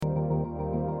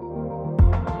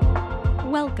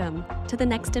Welcome to The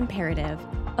Next Imperative,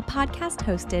 a podcast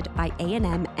hosted by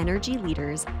A&M energy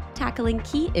leaders tackling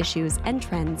key issues and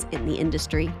trends in the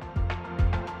industry.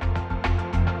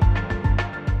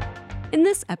 In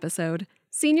this episode,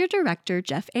 Senior Director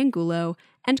Geoff Angulo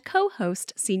and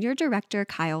co-host Senior Director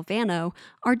Kyle Vano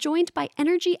are joined by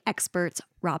energy experts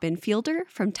Robin Fielder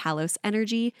from Talos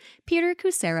Energy, Peter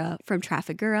Kucera from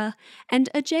Trafigura, and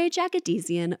Ajay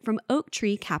Jagadizian from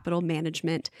Oaktree Capital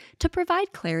Management to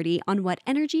provide clarity on what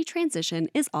energy transition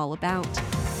is all about.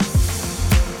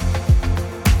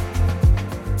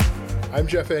 I'm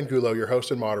Geoff Angulo, your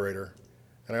host and moderator,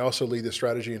 and I also lead the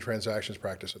strategy and transactions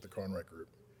practice at the Carnwright Group.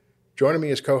 Joining me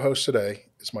as co-host today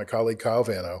is my colleague Kyle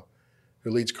Vano, who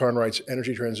leads Carnwright's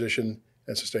Energy Transition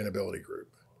and Sustainability Group.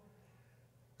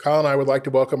 Kyle and I would like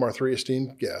to welcome our three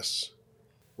esteemed guests: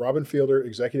 Robin Fielder,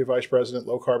 Executive Vice President,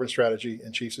 Low Carbon Strategy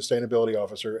and Chief Sustainability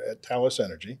Officer at Talos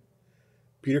Energy;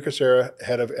 Peter Kucera,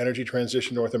 Head of Energy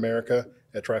Transition North America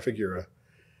at Trafigura;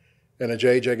 and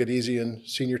Ajay Jagadizian,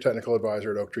 Senior Technical Advisor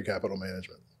at Oaktree Capital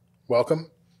Management. Welcome,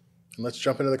 and let's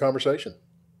jump into the conversation.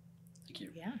 Thank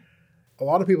you. Yeah. A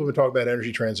lot of people have been talking about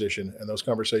energy transition, and those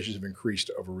conversations have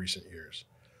increased over recent years.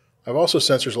 I've also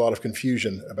sensed there's a lot of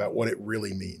confusion about what it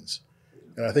really means.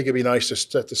 And I think it'd be nice to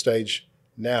set the stage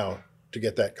now to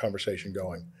get that conversation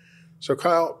going. So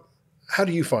Kyle, how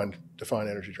do you define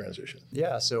energy transition?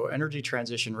 Yeah, so energy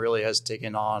transition really has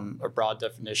taken on a broad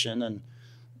definition, and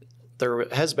there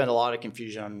has been a lot of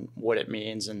confusion on what it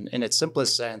means. And in its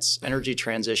simplest sense, energy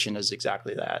transition is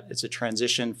exactly that. It's a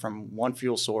transition from one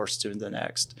fuel source to the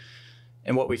next.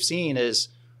 And what we've seen is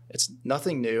it's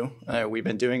nothing new. We've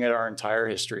been doing it our entire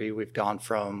history. We've gone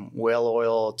from whale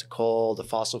oil to coal to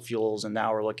fossil fuels, and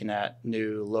now we're looking at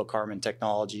new low carbon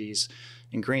technologies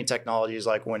and green technologies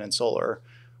like wind and solar.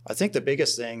 I think the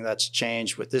biggest thing that's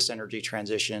changed with this energy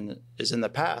transition is in the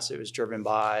past, it was driven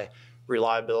by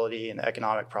reliability and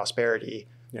economic prosperity.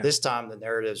 Yeah. This time, the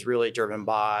narrative is really driven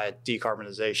by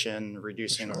decarbonization,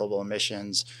 reducing global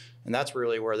emissions. And that's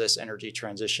really where this energy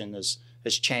transition has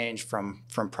changed from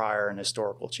prior and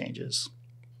historical changes.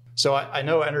 So I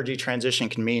know energy transition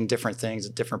can mean different things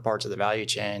at different parts of the value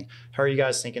chain. How are you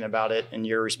guys thinking about it in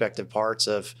your respective parts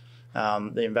of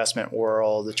the investment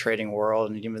world, the trading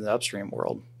world, and even the upstream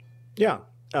world? Yeah.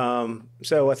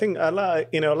 So I think,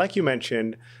 like you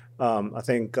mentioned, I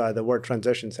think the word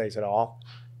transition says it all.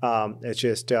 It's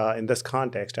just in this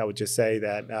context, I would just say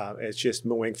that it's just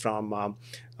moving from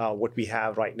what we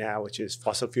have right now, which is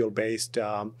fossil fuel-based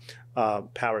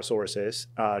power sources,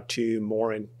 to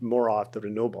more of the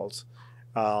renewables,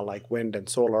 like wind and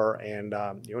solar, and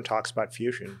talks about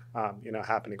fusion,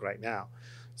 happening right now.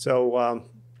 So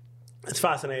it's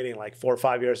fascinating. Like 4 or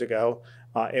 5 years ago,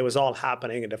 it was all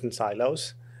happening in different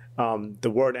silos.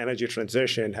 The word energy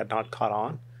transition had not caught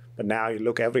on, but now you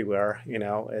look everywhere.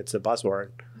 It's a buzzword.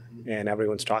 And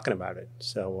everyone's talking about it.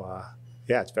 So,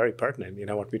 it's very pertinent,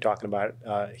 what we're talking about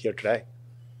here today.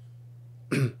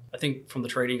 I think from the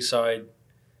trading side,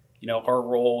 our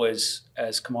role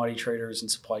as commodity traders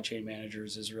and supply chain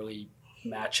managers is really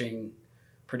matching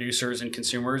producers and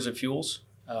consumers of fuels,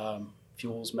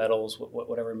 metals,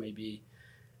 whatever it may be.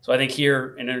 So I think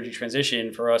here in energy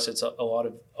transition, for us, it's a lot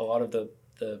of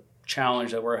the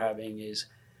challenge that we're having is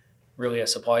really a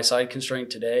supply side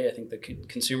constraint today. I think the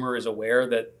consumer is aware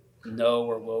that no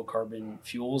or low carbon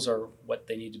fuels are what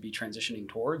they need to be transitioning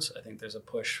towards. I think there's a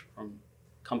push from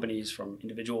companies, from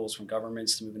individuals, from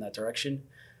governments to move in that direction.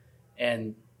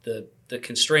 And the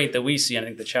constraint that we see, and I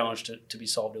think the challenge to be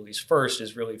solved at least first,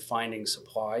 is really finding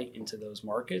supply into those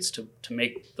markets to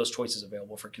make those choices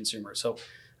available for consumers. So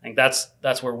I think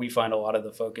that's where we find a lot of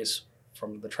the focus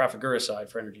from the Trafigura side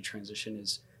for energy transition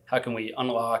is how can we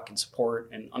unlock and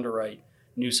support and underwrite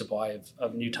new supply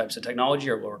of new types of technology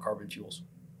or lower carbon fuels.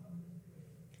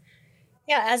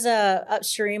 Yeah, as a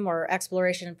upstream or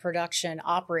exploration and production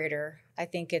operator, I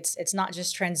think it's not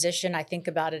just transition. I think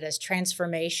about it as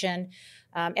transformation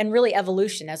and really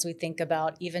evolution as we think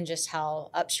about even just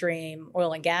how upstream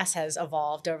oil and gas has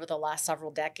evolved over the last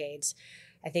several decades.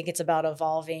 I think it's about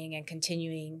evolving and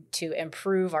continuing to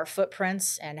improve our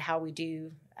footprints and how we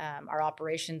do our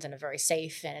operations in a very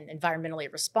safe and environmentally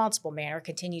responsible manner,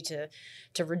 continue to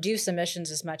reduce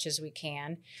emissions as much as we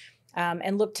can.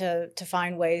 And look to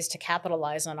find ways to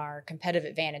capitalize on our competitive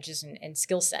advantages and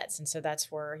skill sets. And so that's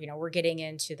where, we're getting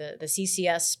into the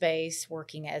CCS space,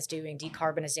 working as doing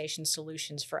decarbonization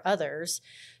solutions for others.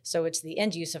 So it's the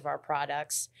end use of our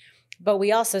products. But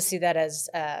we also see that as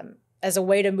a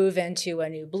way to move into a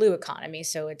new blue economy.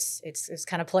 So it's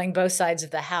kind of playing both sides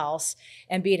of the house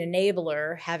and be an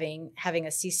enabler, having a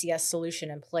CCS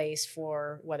solution in place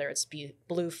for whether it's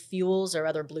blue fuels or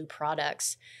other blue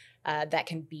products. that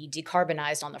can be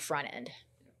decarbonized on the front end.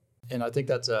 And I think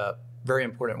that's a very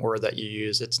important word that you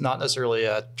use. It's not necessarily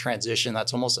a transition.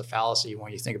 That's almost a fallacy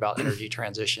when you think about energy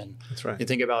transition. That's right. You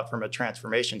think about it from a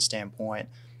transformation standpoint,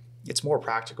 it's more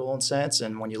practical in sense.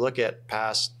 And when you look at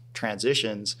past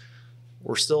transitions,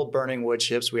 we're still burning wood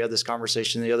chips. We had this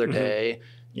conversation the other day.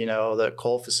 You know, the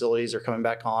coal facilities are coming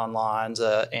back online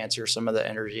to answer some of the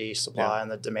energy supply and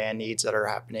the demand needs that are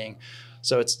happening.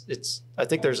 So it's. I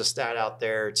think there's a stat out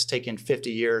there. It's taken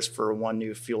 50 years for one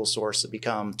new fuel source to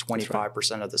become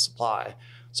 25% of the supply.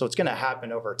 So it's going to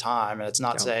happen over time. And it's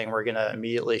not saying we're going to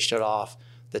immediately shut off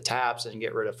the taps and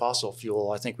get rid of fossil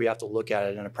fuel. I think we have to look at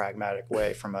it in a pragmatic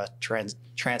way from a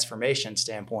transformation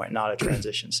standpoint, not a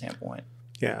transition standpoint.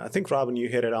 Yeah, I think, Robin, you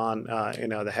hit it on,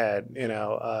 the head.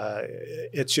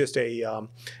 It's just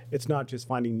it's not just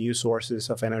finding new sources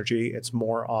of energy. It's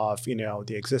more of,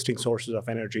 the existing sources of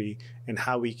energy and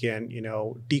how we can,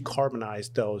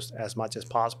 decarbonize those as much as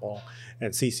possible.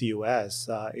 And CCUS,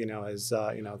 has,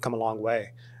 come a long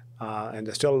way. And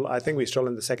I think we're still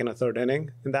in the second or third inning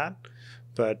in that.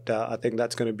 But I think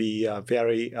that's going to be a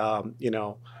very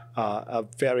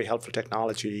helpful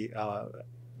technology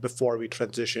before we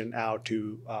transition out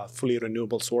to fully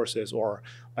renewable sources or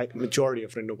like majority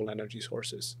of renewable energy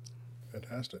sources.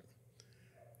 Fantastic.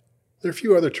 There are a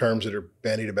few other terms that are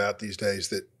bandied about these days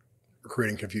that are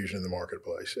creating confusion in the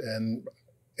marketplace. And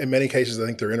in many cases, I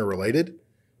think they're interrelated,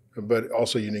 but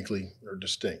also uniquely or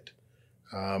distinct.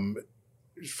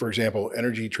 For example,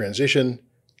 energy transition,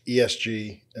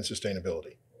 ESG, and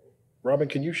sustainability. Robin,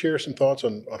 can you share some thoughts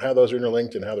on how those are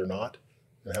interlinked and how they're not,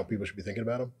 and how people should be thinking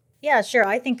about them? Yeah, sure.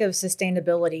 I think of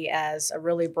sustainability as a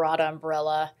really broad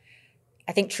umbrella.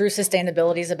 I think true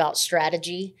sustainability is about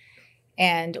strategy.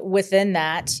 And within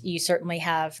that, you certainly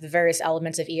have the various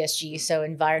elements of ESG, so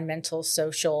environmental,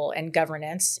 social, and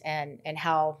governance, and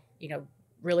how,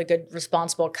 really good,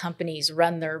 responsible companies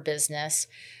run their business,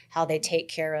 how they take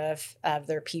care of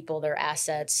their people, their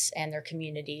assets, and their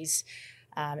communities,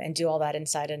 and do all that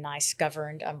inside a nice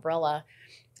governed umbrella.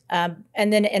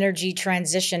 And then energy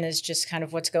transition is just kind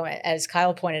of what's going, as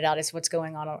Kyle pointed out, is what's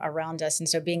going on around us. And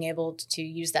so being able to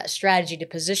use that strategy to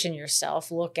position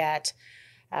yourself, look at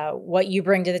what you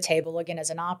bring to the table. Again, as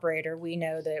an operator, we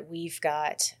know that we've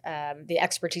got the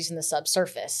expertise in the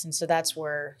subsurface. And so that's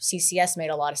where CCS made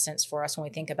a lot of sense for us when we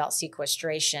think about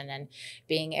sequestration and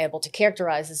being able to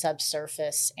characterize the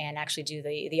subsurface and actually do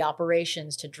the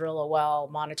operations to drill a well,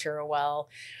 monitor a well,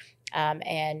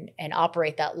 and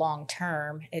operate that long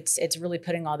term. It's really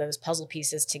putting all those puzzle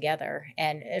pieces together.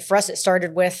 And for us, it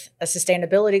started with a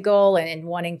sustainability goal and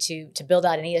wanting to build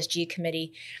out an ESG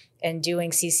committee. And doing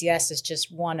CCS is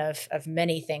just one of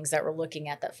many things that we're looking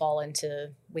at that fall into,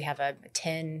 we have a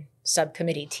 10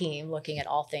 subcommittee team looking at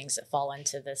all things that fall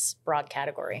into this broad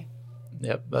category.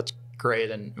 Yep, that's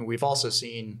great. And we've also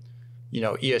seen,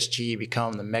 ESG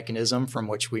become the mechanism from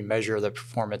which we measure the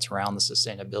performance around the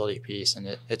sustainability piece.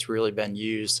 And it's really been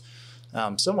used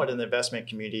somewhat in the investment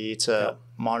community to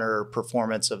monitor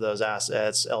performance of those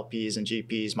assets. LPs and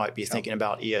GPs might be thinking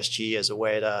about ESG as a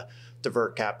way to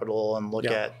divert capital and look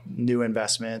at new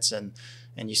investments, and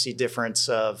you see difference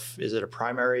of, is it a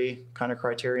primary kind of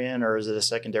criterion or is it a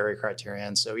secondary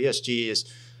criterion? So ESG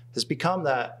has become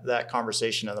that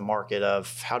conversation in the market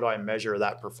of how do I measure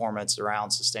that performance around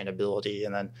sustainability,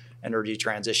 and then energy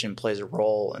transition plays a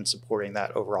role in supporting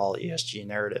that overall ESG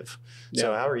narrative.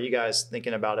 So how are you guys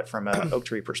thinking about it from an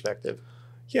Oaktree perspective?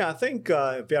 Yeah, I think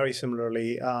very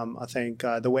similarly. I think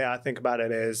the way I think about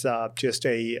it is just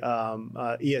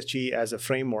ESG as a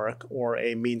framework or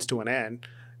a means to an end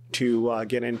to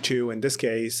get into, in this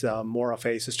case, more of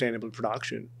a sustainable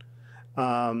production.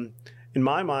 In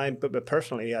my mind, but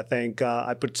personally, I think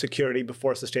I put security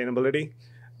before sustainability.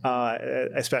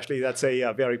 Especially, that's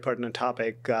a very pertinent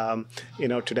topic,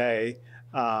 today,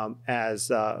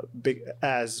 as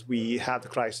we have the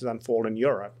crisis unfold in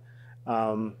Europe.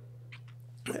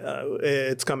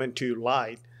 It's come into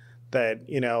light that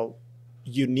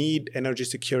you need energy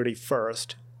security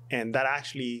first, and that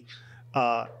actually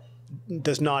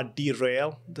does not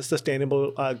derail the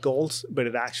sustainable goals, but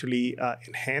it actually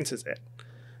enhances it.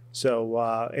 So,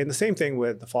 and the same thing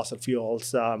with the fossil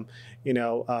fuels.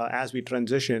 As we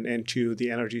transition into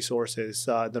the energy sources,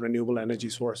 the renewable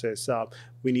energy sources,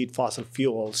 we need fossil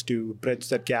fuels to bridge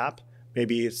that gap.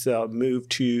 Maybe it's moved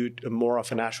to more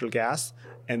of a natural gas,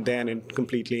 and then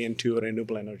completely into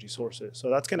renewable energy sources. So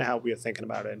that's kind of how we are thinking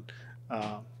about it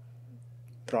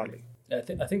broadly. I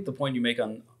think the point you make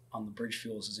on the bridge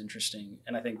fuels is interesting,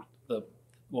 and I think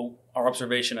our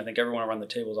observation, I think everyone around the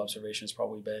table's observation has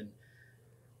probably been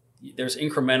there's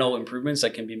incremental improvements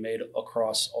that can be made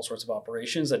across all sorts of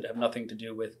operations that have nothing to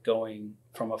do with going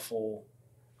from a full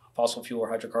fossil fuel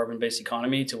or hydrocarbon-based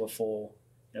economy to a full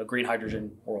green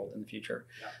hydrogen world in the future.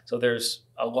 Yeah. So there's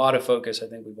a lot of focus, I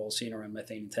think we've all seen, around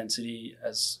methane intensity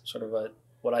as sort of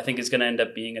what I think is going to end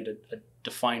up being a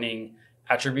defining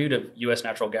attribute of U.S.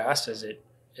 natural gas as it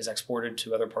is exported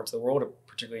to other parts of the world,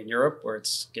 particularly in Europe, where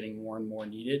it's getting more and more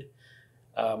needed.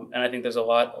 And I think there's a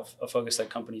lot of focus that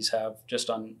companies have just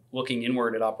on looking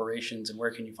inward at operations and where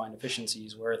can you find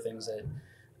efficiencies, where are things that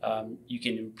you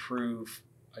can improve.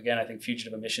 Again, I think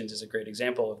fugitive emissions is a great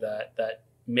example of that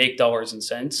make dollars and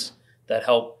cents that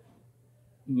help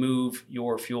move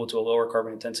your fuel to a lower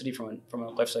carbon intensity from a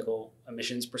life cycle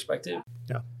emissions perspective.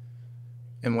 Yeah.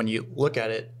 And when you look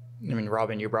at it, I mean,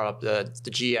 Robin, you brought up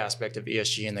the G aspect of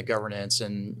ESG and the governance,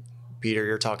 and Peter,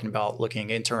 you're talking about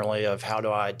looking internally of how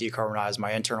do I decarbonize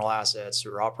my internal assets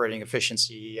through operating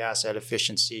efficiency, asset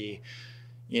efficiency.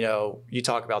 You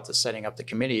talk about the setting up the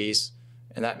committees,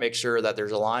 and that makes sure that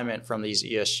there's alignment from these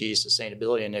ESG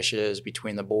sustainability initiatives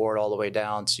between the board all the way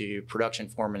down to production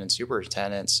foreman and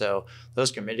superintendents. So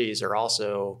those committees are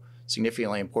also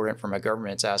significantly important from a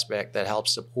governance aspect that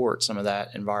helps support some of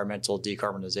that environmental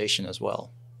decarbonization as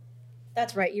well.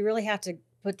 That's right. You really have to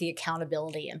put the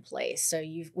accountability in place. So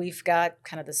we've got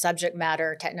kind of the subject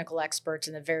matter technical experts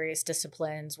in the various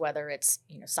disciplines, whether it's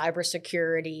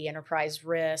cybersecurity, enterprise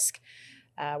risk,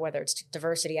 whether it's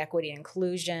diversity, equity,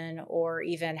 inclusion, or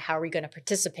even how are we going to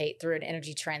participate through an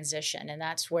energy transition. And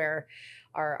that's where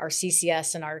our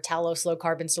CCS and our Talos Low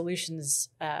Carbon Solutions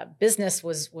business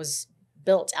was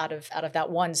built out of that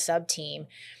one sub-team.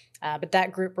 But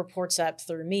that group reports up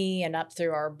through me and up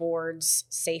through our board's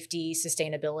Safety,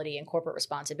 Sustainability, and Corporate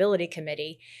Responsibility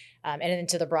Committee, and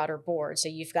into the broader board. So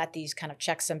you've got these kind of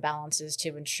checks and balances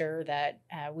to ensure that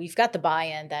we've got the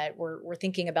buy-in, that we're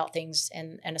thinking about things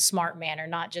in a smart manner,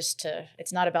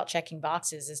 it's not about checking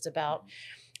boxes, it's about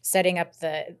setting up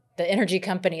the energy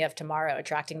company of tomorrow,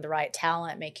 attracting the right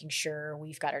talent, making sure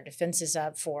we've got our defenses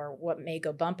up for what may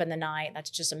go bump in the night. That's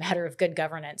just a matter of good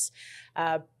governance.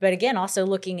 But again, also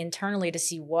looking internally to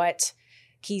see what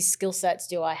key skill sets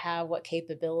do I have, what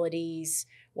capabilities,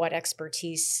 what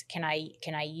expertise can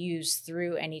I use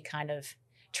through any kind of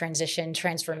transition,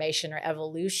 transformation, or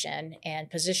evolution,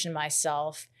 and position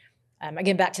myself,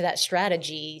 again, back to that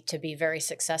strategy, to be very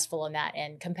successful in that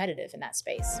and competitive in that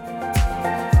space.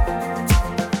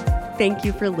 Thank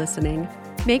you for listening.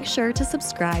 Make sure to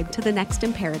subscribe to The Next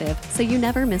Imperative so you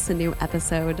never miss a new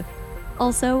episode.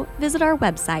 Also, visit our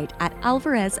website at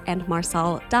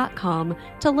alvarezandmarsal.com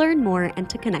to learn more and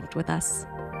to connect with us.